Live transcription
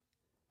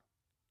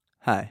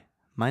Hi,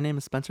 my name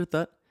is Spencer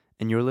Thutt,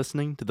 and you're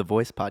listening to the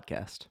Voice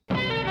Podcast.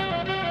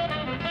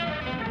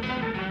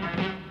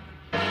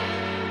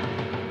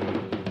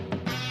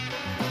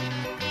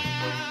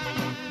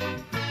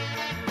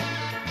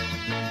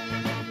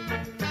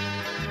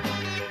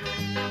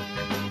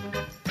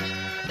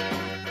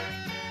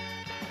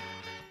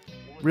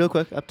 Real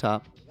quick, up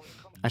top,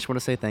 I just want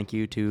to say thank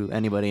you to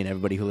anybody and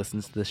everybody who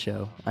listens to this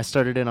show. I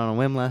started it on a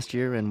whim last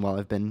year, and while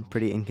I've been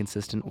pretty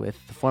inconsistent with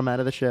the format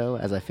of the show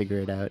as I figure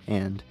it out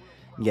and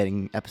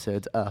getting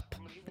episodes up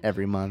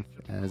every month,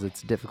 as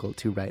it's difficult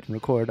to write and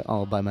record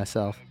all by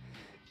myself,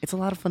 it's a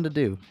lot of fun to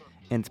do,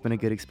 and it's been a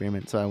good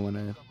experiment, so I want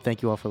to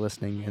thank you all for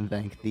listening and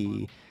thank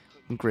the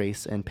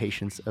grace and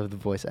patience of the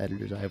voice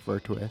editors I've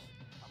worked with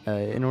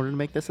in order to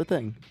make this a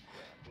thing.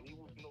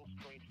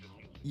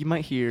 You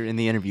might hear in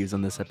the interviews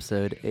on this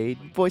episode a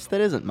voice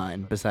that isn't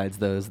mine, besides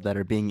those that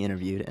are being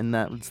interviewed, and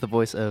that's the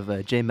voice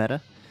of Jay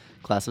Mehta,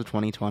 class of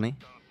 2020,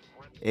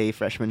 a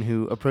freshman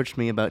who approached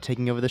me about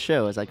taking over the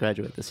show as I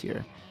graduate this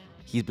year.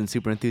 He's been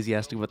super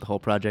enthusiastic about the whole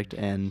project,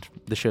 and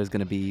the show's going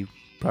to be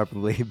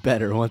probably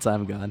better once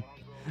I'm gone.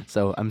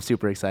 So I'm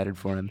super excited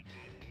for him.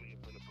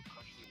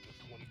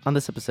 On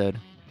this episode,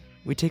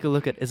 we take a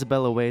look at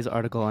Isabella Way's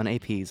article on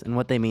APs and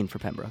what they mean for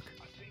Pembroke.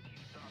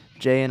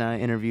 Jay and I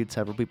interviewed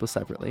several people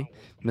separately,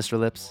 Mr.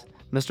 Lips,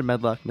 Mr.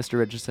 Medlock, Mr.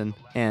 Richardson,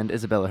 and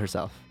Isabella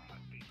herself.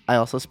 I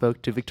also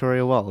spoke to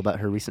Victoria Wall about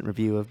her recent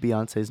review of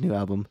Beyoncé's new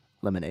album,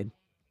 Lemonade.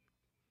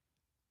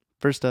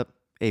 First up,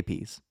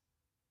 APs.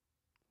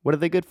 What are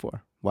they good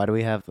for? Why do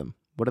we have them?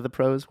 What are the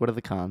pros? What are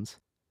the cons?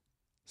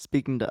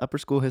 Speaking to upper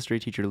school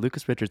history teacher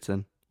Lucas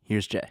Richardson,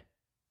 here's Jay.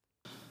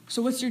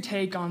 So what's your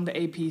take on the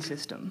AP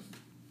system?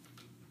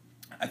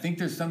 I think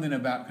there's something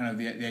about kind of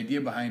the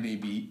idea behind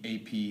the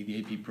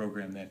AP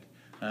program that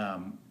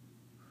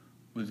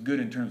was good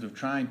in terms of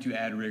trying to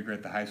add rigor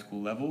at the high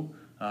school level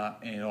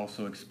and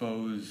also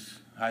expose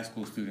high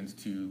school students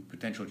to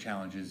potential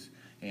challenges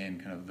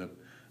and kind of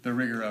the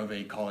rigor of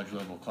a college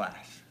level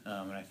class.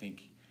 And I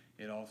think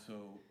it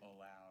also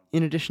allowed...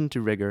 In addition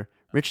to rigor,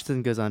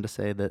 Richardson goes on to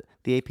say that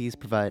the APs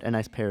provide a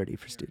nice parity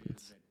for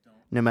students.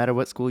 No matter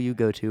what school you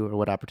go to or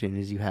what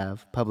opportunities you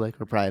have, public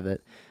or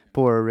private,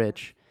 poor or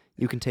rich,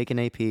 you can take an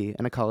AP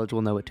and a college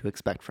will know what to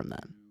expect from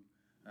that.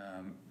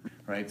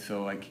 Right,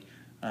 so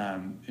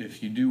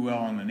if you do well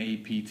on an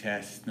AP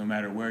test, no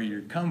matter where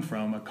you come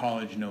from, a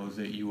college knows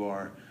that you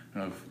are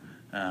kind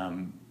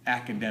of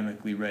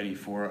academically ready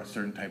for a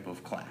certain type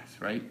of class,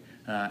 right?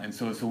 And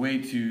so it's a way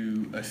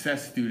to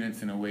assess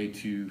students and a way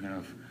to kind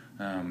of,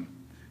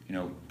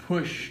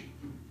 push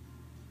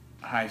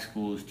high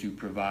schools to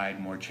provide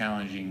more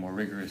challenging, more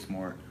rigorous,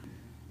 more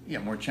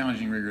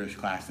challenging, rigorous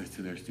classes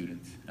to their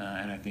students.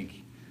 And I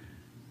think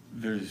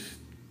that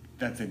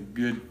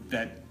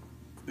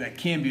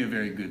can be a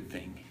very good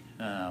thing.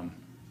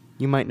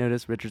 You might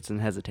notice Richardson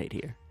hesitate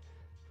here.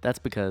 That's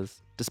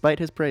because, despite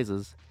his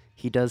praises,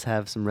 he does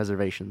have some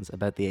reservations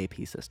about the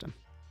AP system.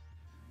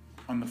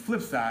 On the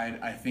flip side,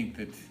 I think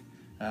that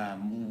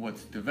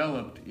what's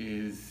developed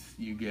is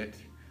you get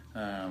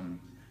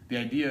the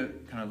idea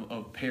kind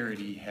of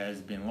parity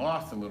has been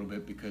lost a little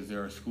bit because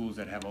there are schools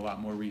that have a lot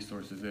more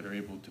resources that are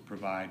able to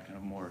provide kind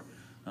of more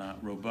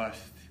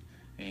robust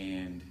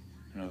and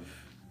kind of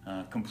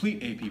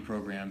complete AP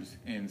programs,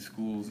 and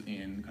schools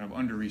in kind of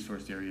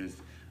under-resourced areas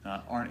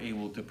aren't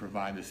able to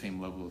provide the same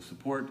level of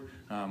support,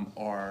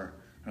 are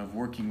kind of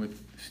working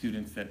with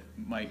students that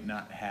might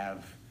not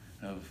have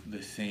of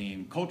the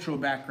same cultural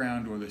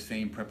background or the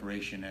same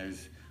preparation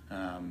as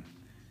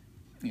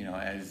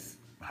as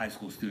high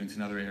school students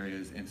in other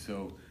areas. And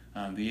so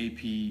the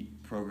AP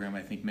program,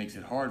 I think, makes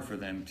it hard for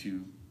them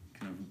to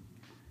kind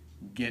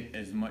of get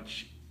as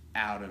much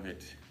out of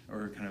it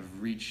or kind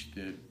of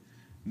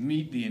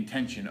meet the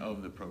intention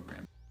of the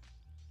program.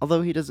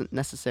 Although he doesn't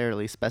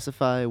necessarily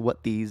specify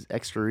what these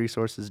extra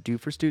resources do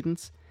for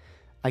students,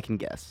 I can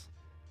guess.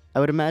 I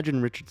would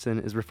imagine Richardson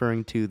is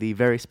referring to the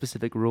very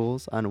specific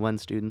rules on when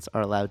students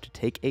are allowed to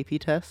take AP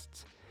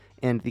tests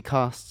and the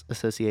costs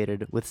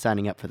associated with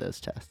signing up for those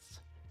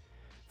tests.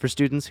 For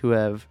students who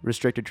have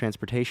restricted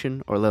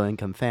transportation or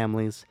low-income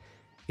families,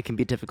 it can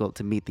be difficult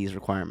to meet these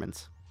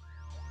requirements.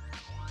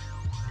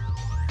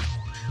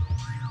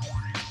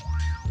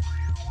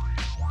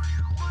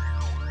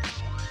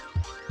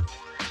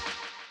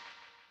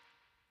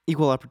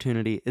 Equal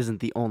opportunity isn't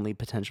the only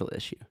potential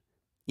issue.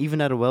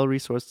 Even at a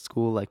well-resourced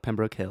school like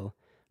Pembroke Hill,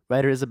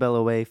 writer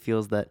Isabella Way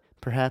feels that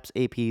perhaps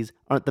APs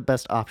aren't the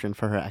best option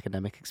for her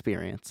academic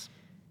experience.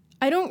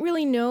 I don't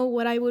really know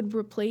what I would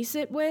replace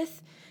it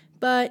with,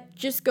 but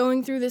just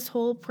going through this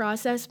whole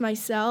process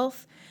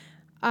myself,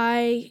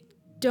 I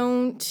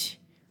don't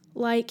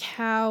like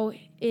how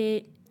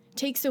it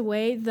takes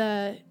away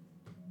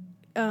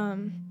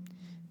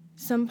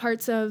some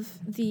parts of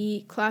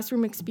the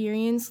classroom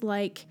experience,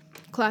 like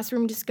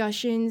classroom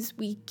discussions.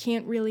 We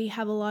can't really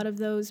have a lot of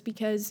those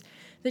because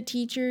the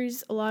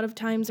teachers a lot of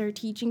times are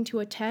teaching to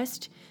a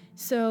test,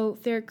 so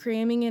they're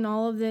cramming in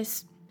all of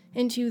this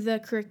into the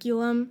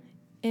curriculum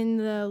in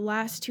the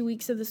last 2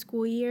 weeks of the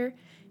school year,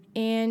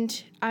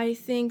 and I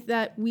think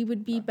that we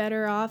would be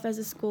better off as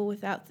a school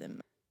without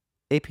them.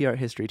 AP Art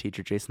History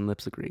teacher Jason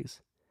Lips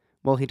agrees.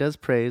 While he does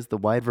praise the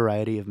wide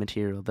variety of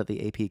material that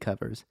the AP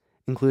covers,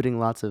 including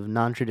lots of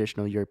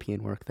non-traditional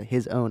European work that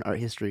his own art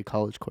history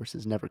college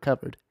courses never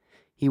covered,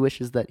 he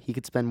wishes that he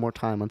could spend more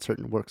time on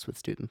certain works with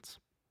students.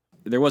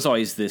 There was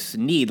always this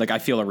need, like I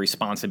feel a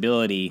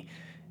responsibility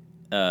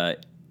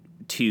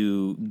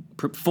to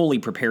fully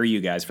prepare you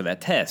guys for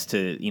that test,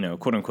 to,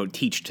 quote unquote,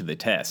 teach to the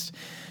test.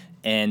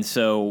 And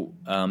so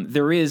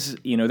there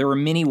were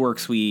many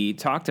works we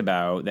talked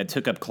about that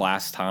took up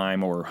class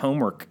time or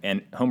homework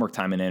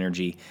time and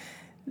energy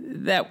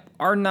that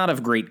are not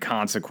of great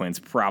consequence,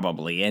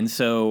 probably. And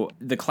so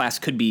the class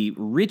could be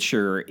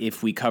richer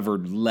if we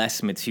covered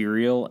less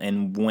material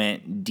and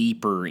went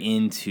deeper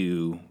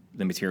into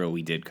the material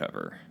we did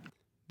cover.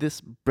 This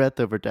breadth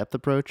over depth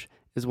approach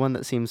is one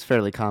that seems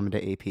fairly common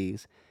to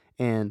APs,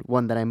 and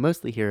one that I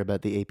mostly hear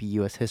about the AP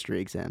US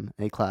History exam,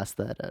 a class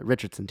that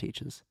Richardson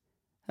teaches.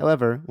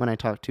 However, when I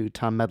talked to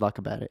Tom Medlock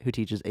about it, who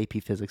teaches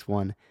AP Physics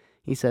 1,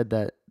 he said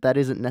that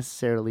isn't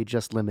necessarily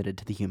just limited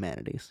to the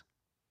humanities.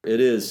 It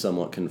is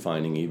somewhat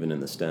confining even in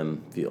the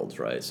STEM fields,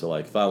 right? So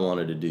like if I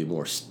wanted to do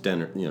more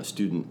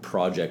student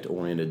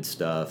project-oriented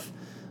stuff,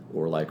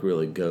 or like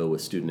really go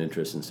with student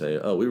interest and say,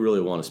 oh, we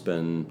really want to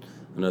spend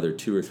another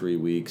 2 or 3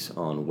 weeks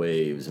on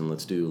waves, and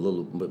let's do a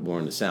little bit more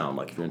into sound.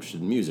 Like if you're interested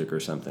in music or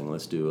something,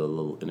 let's do a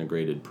little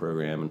integrated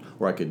program.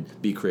 Or I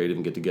could be creative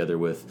and get together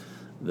with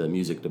the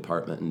music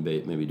department and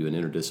maybe do an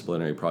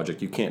interdisciplinary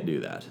project. You can't do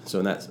that. So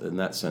in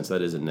that sense,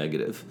 that is a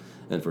negative.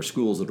 And for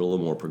schools that are a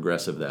little more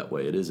progressive that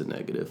way, it is a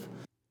negative.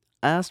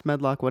 I asked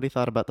Medlock what he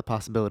thought about the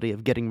possibility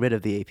of getting rid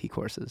of the AP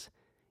courses.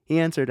 He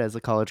answered as a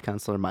college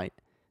counselor might,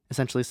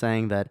 essentially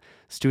saying that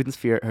students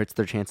fear it hurts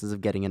their chances of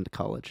getting into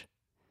college.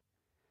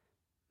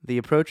 The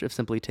approach of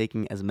simply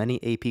taking as many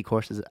AP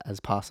courses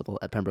as possible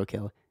at Pembroke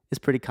Hill is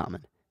pretty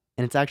common,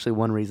 and it's actually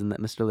one reason that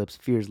Mr. Lips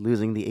fears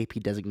losing the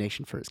AP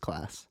designation for his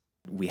class.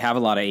 We have a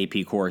lot of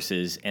AP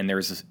courses, and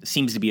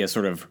seems to be a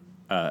sort of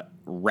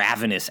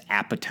ravenous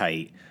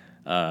appetite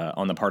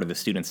on the part of the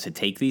students to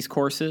take these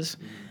courses.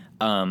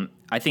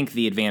 I think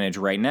the advantage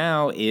right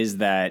now is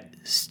that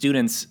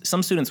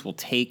some students will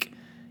take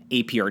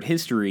AP Art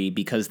History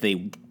because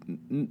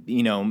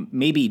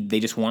maybe they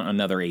just want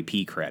another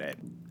AP credit.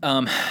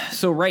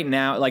 So right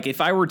now, like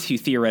if I were to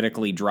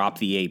theoretically drop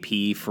the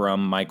AP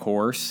from my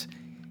course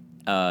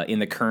in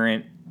the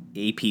current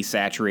AP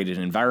saturated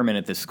environment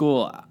at the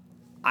school,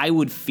 I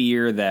would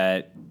fear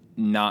that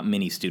not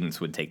many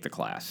students would take the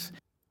class.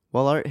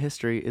 While art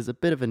history is a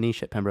bit of a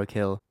niche at Pembroke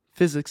Hill,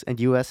 physics and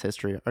U.S.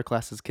 history are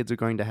classes kids are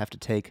going to have to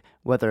take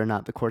whether or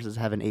not the courses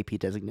have an AP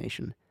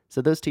designation,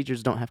 so those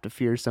teachers don't have to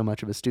fear so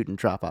much of a student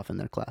drop-off in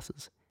their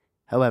classes.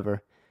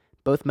 However,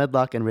 both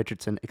Medlock and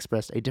Richardson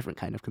expressed a different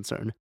kind of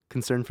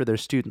concern for their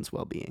students'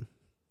 well-being.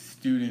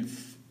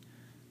 Students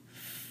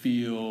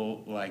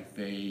feel like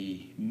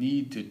they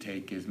need to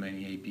take as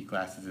many AP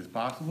classes as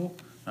possible,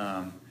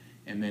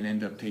 and then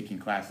end up taking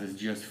classes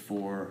just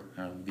for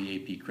the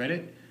AP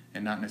credit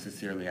and not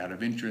necessarily out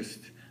of interest.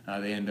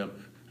 They end up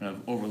kind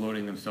of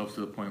overloading themselves to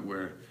the point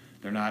where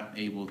they're not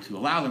able to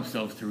allow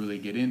themselves to really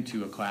get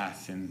into a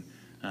class and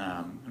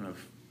kind of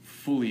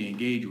fully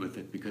engage with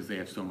it because they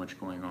have so much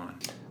going on.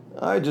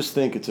 I just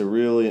think it's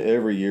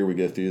every year we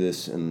go through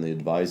this in the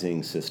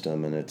advising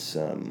system, and it's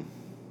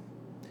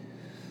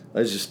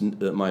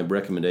my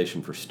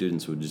recommendation for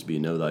students would just be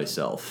know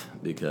thyself,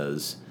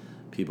 because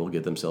people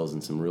get themselves in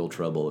some real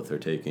trouble if they're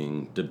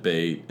taking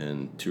debate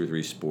and 2 or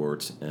 3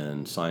 sports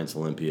and science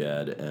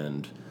Olympiad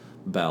and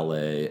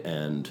ballet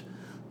and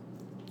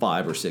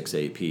 5 or 6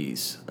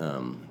 APs.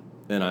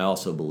 And I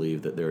also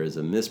believe that there is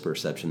a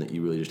misperception that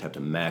you really just have to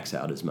max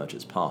out as much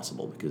as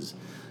possible, because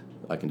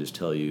I can just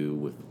tell you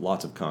with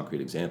lots of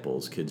concrete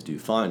examples, kids do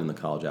fine in the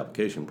college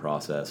application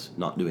process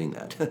not doing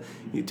that.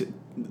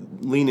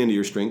 Lean into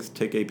your strength,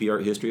 take AP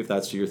Art History if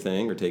that's your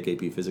thing, or take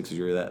AP Physics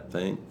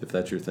if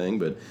that's your thing.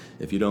 But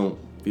if you don't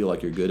feel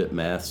like you're good at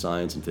math,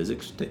 science, and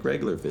physics, take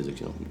regular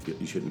physics.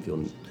 You shouldn't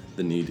feel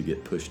the need to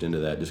get pushed into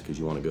that just because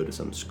you want to go to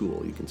some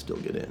school. You can still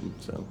get in.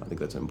 So I think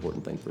that's an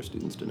important thing for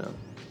students to know.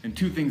 And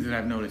 2 things that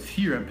I've noticed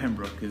here at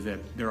Pembroke is that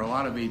there are a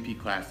lot of AP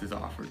classes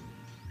offered.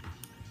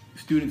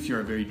 Students here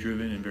are very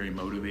driven and very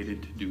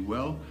motivated to do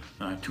well,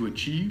 to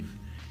achieve,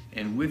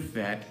 and with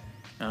that,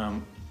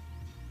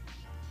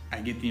 I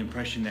get the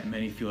impression that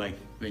many feel like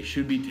they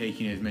should be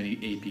taking as many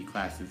AP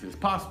classes as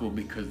possible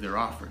because they're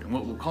offered. And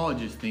what will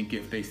colleges think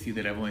if they see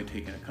that I've only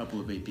taken a couple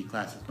of AP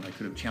classes when I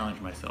could have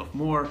challenged myself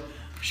more?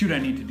 Shoot, I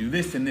need to do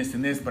this and this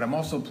and this, but I'm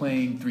also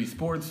playing 3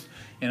 sports,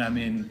 and I'm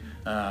in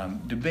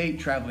debate,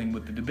 traveling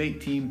with the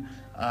debate team.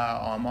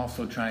 I'm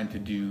also trying to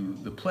do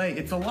the play.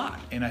 It's a lot,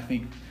 and I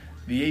think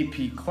the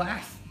AP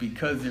class,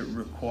 because it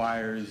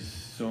requires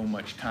so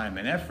much time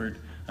and effort,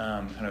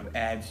 kind of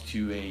adds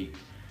to a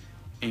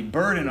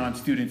burden on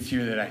students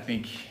here that I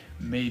think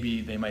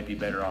maybe they might be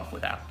better off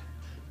without.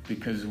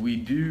 Because we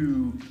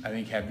do, I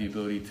think, have the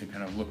ability to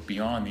kind of look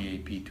beyond the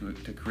AP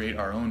to create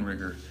our own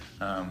rigor,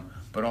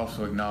 but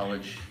also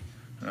acknowledge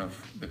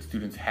that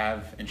students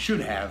have and should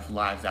have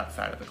lives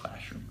outside of the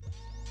classroom.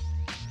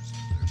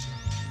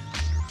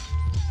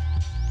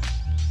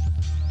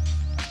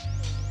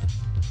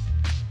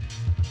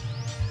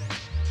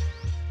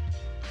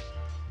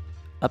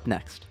 Up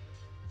next,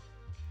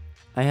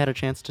 I had a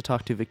chance to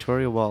talk to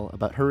Victoria Wall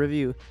about her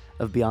review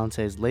of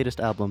Beyoncé's latest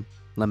album,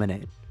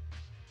 Lemonade.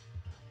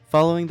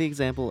 Following the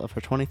example of her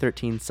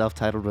 2013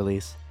 self-titled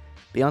release,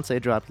 Beyoncé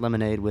dropped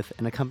Lemonade with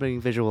an accompanying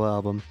visual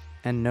album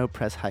and no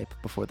press hype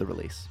before the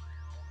release.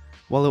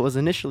 While it was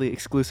initially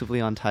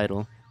exclusively on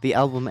Tidal, the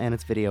album and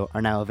its video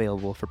are now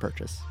available for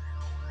purchase.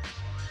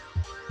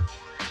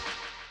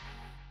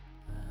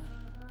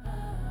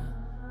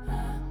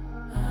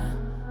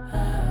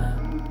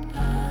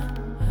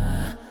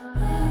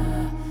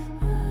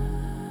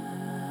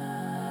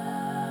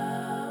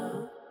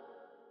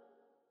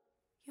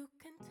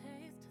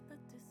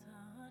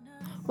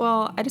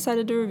 Well, I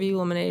decided to review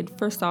Lemonade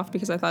first off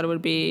because I thought it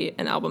would be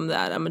an album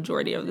that a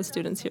majority of the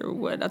students here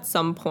would at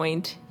some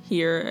point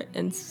hear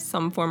in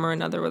some form or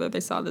another, whether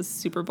they saw this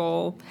Super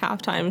Bowl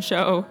halftime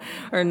show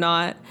or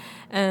not.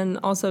 And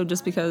also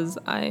just because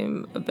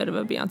I'm a bit of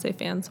a Beyonce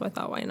fan, so I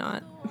thought, why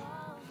not?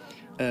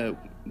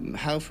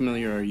 How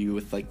familiar are you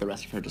with the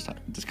rest of her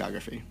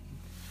discography?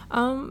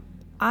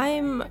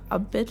 I'm a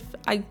bit...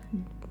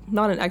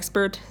 Not an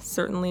expert,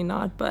 certainly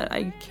not, but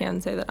I can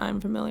say that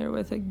I'm familiar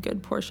with a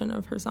good portion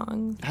of her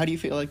songs. How do you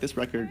feel like this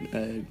record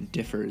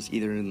differs,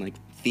 either in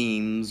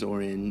themes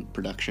or in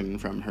production,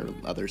 from her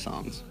other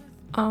songs?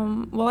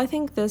 Well, I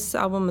think this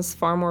album is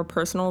far more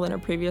personal than her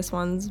previous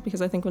ones,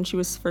 because I think when she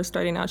was first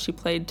starting out, she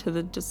played to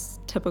the just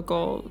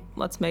typical,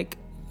 let's make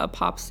a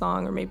pop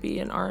song or maybe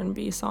an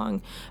R&B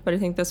song. But I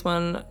think this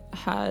one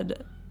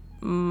had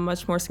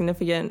much more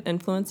significant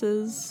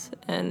influences,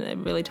 and it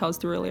really tells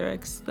through her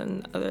lyrics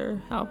than other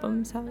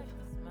albums have.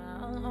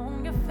 Smile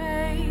on your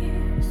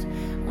face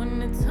when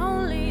it's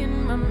only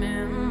in my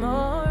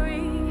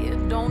memory.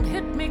 It don't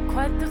hit me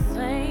quite the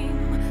same.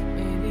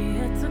 Maybe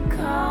it's a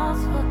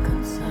cause for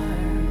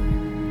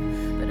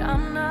concern, but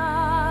I'm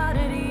not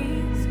at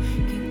ease,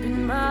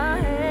 keeping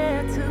my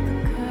head to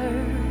the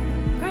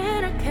curb.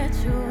 Praying I catch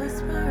you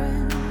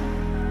whispering.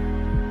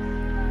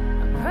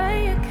 I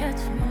pray you catch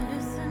me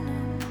listening.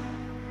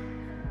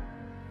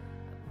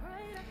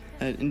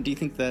 And do you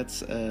think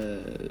that's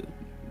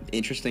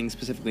interesting,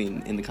 specifically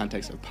in the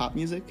context of pop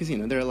music? Because,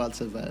 there are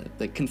lots of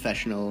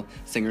confessional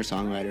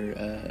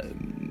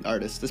singer-songwriter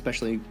artists,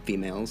 especially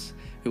females,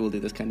 who will do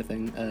this kind of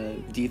thing.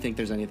 Do you think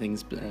there's anything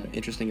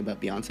interesting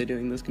about Beyonce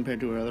doing this compared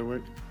to her other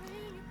work?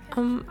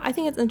 I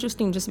think it's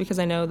interesting just because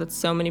I know that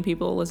so many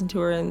people listen to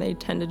her and they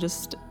tend to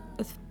just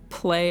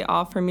play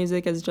off her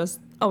music as just,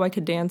 oh, I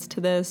could dance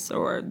to this,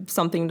 or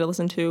something to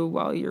listen to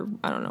while you're,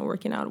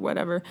 working out,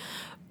 whatever.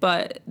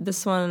 But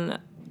this one,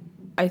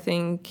 I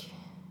think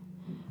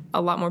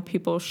a lot more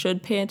people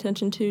should pay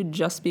attention to,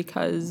 just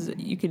because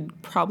you could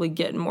probably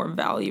get more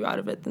value out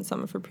of it than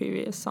some of her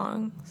previous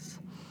songs.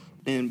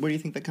 And where do you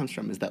think that comes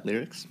from? Is that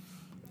lyrics?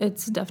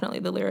 It's definitely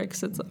the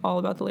lyrics. It's all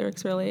about the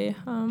lyrics, really.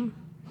 Plenty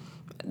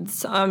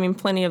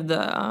of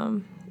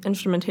the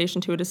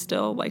instrumentation to it is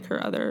still like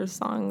her other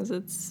songs.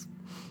 It's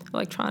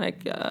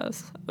electronic, a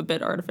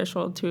bit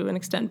artificial to an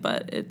extent,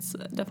 but it's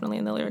definitely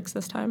in the lyrics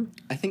this time.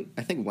 I think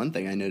one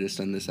thing I noticed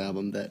on this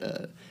album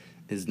that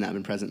has not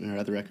been present in her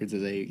other records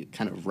is a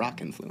kind of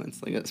rock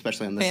influence,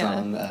 especially on the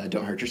song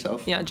 "Don't Hurt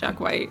Yourself." Yeah, Jack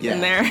White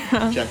in there.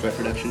 Jack White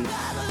production.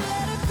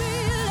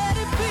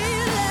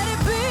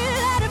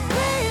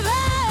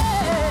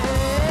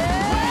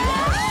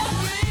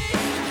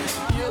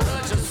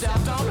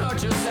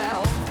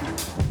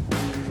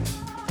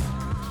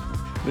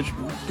 Which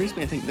brings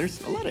me, I think,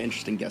 there's a lot of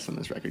interesting guests on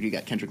this record. You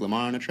got Kendrick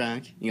Lamar on a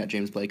track. You got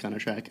James Blake on a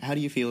track. How do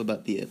you feel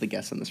about the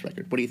guests on this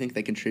record? What do you think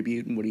they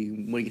contribute, and what do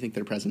you think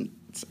their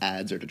presence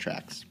adds or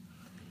detracts?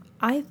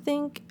 I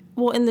think,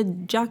 in the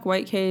Jack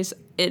White case,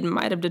 it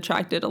might have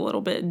detracted a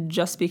little bit,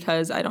 just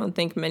because I don't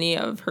think many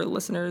of her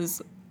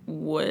listeners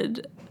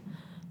would.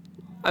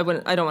 I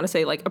don't want to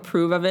say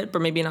approve of it,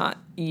 but maybe not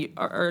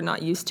or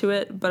not used to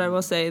it. But I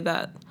will say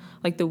that.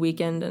 The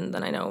Weeknd, and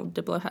then I know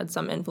Diplo had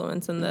some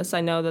influence in this.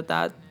 I know that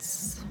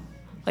that's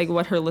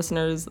what her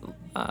listeners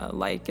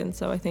like, and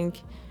so I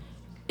think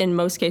in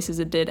most cases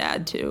it did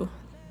add to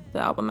the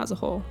album as a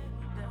whole.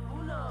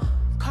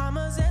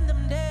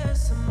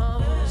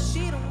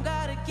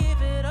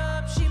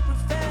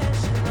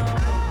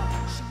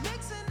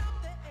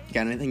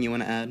 Got anything you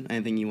want to add?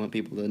 Anything you want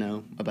people to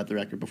know about the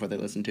record before they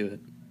listen to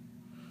it?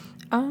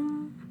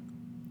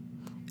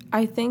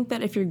 I think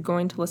that if you're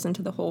going to listen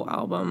to the whole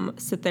album,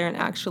 sit there and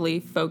actually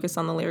focus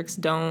on the lyrics.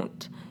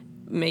 Don't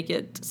make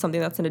it something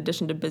that's in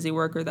addition to busy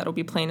work or that'll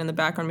be playing in the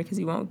background, because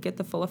you won't get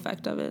the full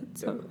effect of it.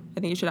 So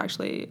I think you should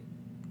actually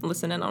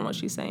listen in on what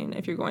she's saying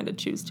if you're going to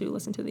choose to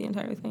listen to the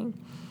entire thing.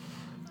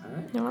 All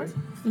right. You know what?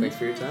 Thanks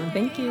for your time.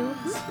 Thank you.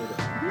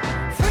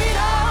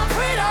 Freedom,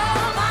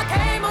 freedom, I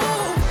can't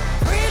move.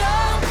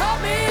 Freedom,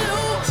 cut me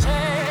loose.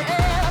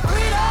 Yeah.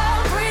 Freedom,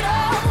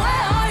 freedom,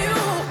 where are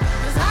you?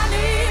 'Cause I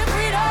need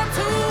freedom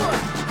too.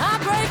 I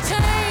break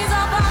chains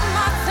all by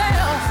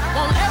myself.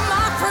 Won't let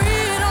my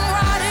freedom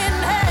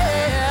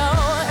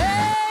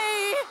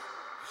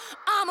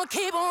I'ma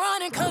keep on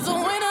running, cause a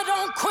winner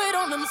don't quit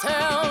on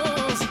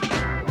themselves.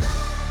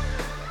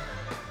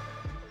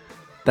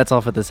 That's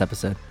all for this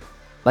episode.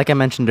 Like I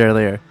mentioned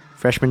earlier,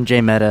 freshman Jay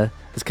Mehta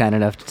is kind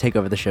enough to take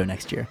over the show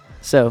next year.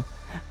 So,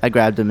 I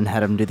grabbed him and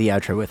had him do the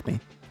outro with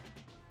me.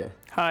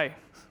 Hi.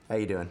 How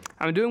you doing?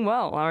 I'm doing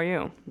well. How are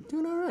you?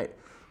 Doing all right.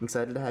 I'm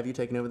excited to have you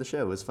taking over the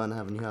show. It was fun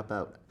having you hop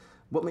out.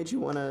 What made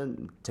you want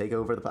to take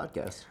over the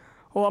podcast?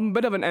 Well, I'm a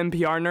bit of an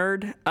NPR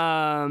nerd,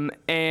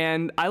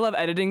 and I love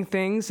editing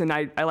things, and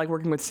I like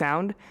working with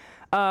sound.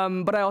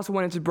 But I also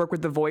wanted to work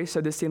with the voice,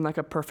 so this seemed like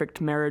a perfect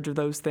marriage of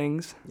those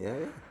things. Yeah.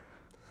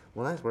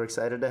 Well, nice. We're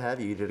excited to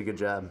have you. You did a good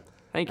job.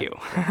 Thank you.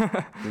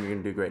 You're going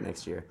to do great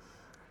next year.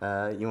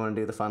 You want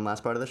to do the fun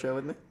last part of the show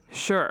with me?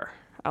 Sure.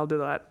 I'll do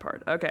that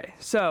part. Okay,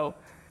 so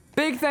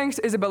big thanks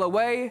to Isabella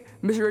Way,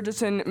 Mr.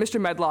 Richardson,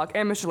 Mr. Medlock,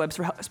 and Mr. Lips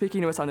for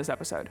speaking to us on this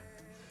episode.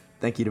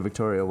 Thank you to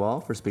Victoria Wall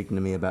for speaking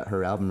to me about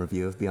her album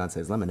review of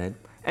Beyonce's Lemonade.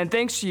 And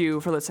thanks to you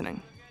for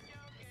listening.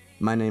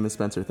 My name is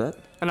Spencer Thutt.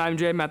 And I'm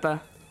Jay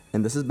Mehta.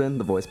 And this has been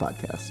The Voice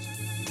Podcast.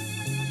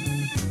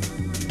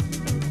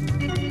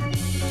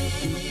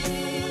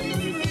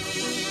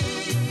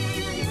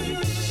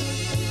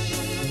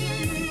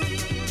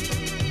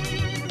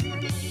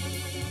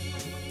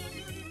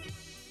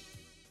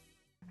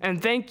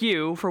 And thank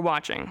you for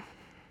watching.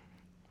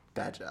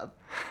 Bad job.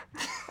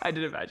 I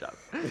did a bad job.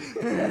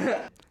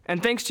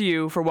 And thanks to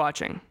you for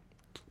watching.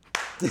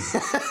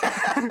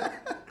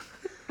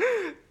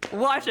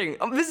 Watching.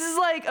 This is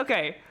like,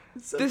 okay.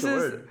 This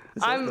is,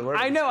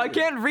 I know, I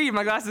can't read.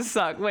 My glasses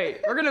suck.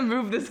 Wait, we're gonna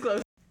move this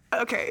close.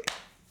 Okay.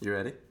 You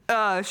ready?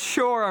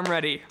 Sure, I'm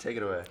ready. Take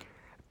it away.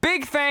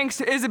 Big thanks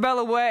to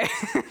Isabella Way.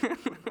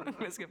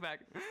 Let's get back.